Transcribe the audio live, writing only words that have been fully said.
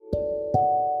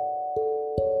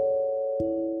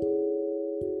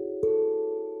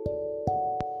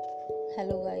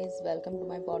welcome to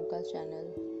my podcast channel.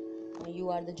 You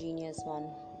are the genius one.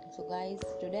 So guys,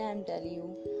 today I'm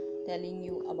telling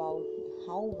you about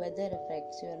how weather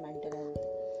affects your mental health.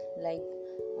 Like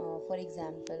for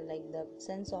example, like the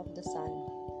absence of the sun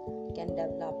can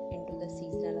develop into the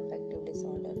seasonal affective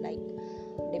disorder like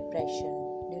depression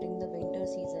during the winter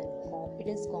season. It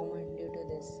is common due to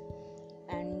this,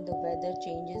 and the weather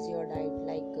changes your diet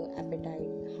like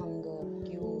appetite, hunger,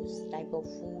 cues, type of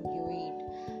food you eat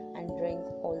and drink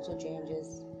also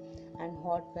changes, and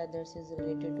hot weather is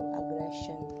related to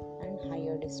aggression and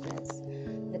higher distress.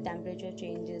 The temperature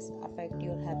changes affect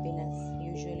your happiness,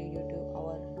 usually due to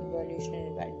our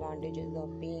evolutionary advantages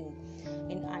of being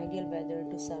in ideal weather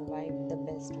to survive the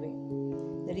best way.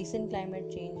 The recent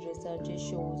climate change research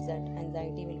shows that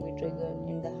anxiety will be triggered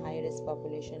in the high risk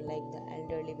population like the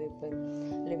elderly people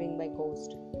living by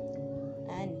coast,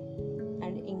 and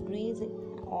increase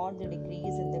or the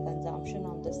decrease in the consumption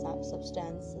of the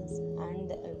substances and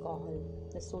the alcohol.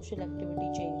 The social activity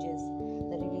changes.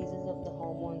 The releases of the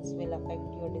hormones will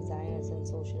affect your desires and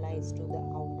socialize to the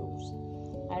outdoors.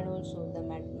 And also the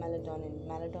melatonin.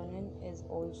 Melatonin is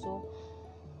also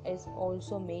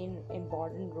main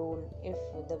important role if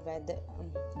the weather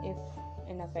if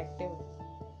ineffective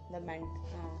the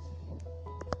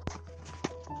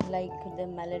like the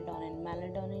melatonin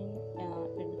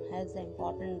it has an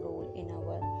important role in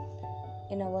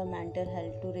our mental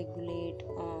health to regulate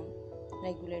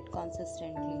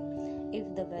consistently. If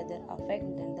the weather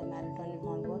affect, then the melatonin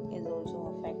hormone is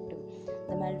also affected.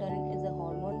 The melatonin is a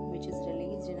hormone which is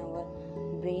released in our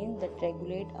brain that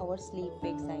regulate our sleep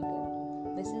wake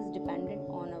cycle. This is dependent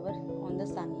on the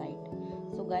sunlight.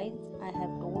 So guys, I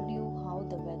have told you how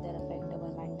the weather affect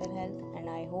our mental health, and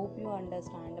I hope you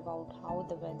understand about how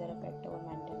the weather affect our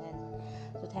mental health.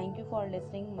 So thank you for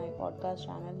listening my podcast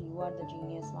channel. You are the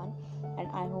genius one,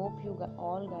 and I hope you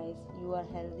all guys, you are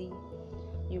healthy.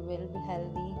 You will be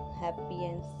healthy, happy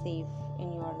and safe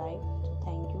in your life. So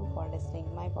thank you for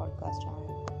listening my podcast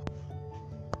channel.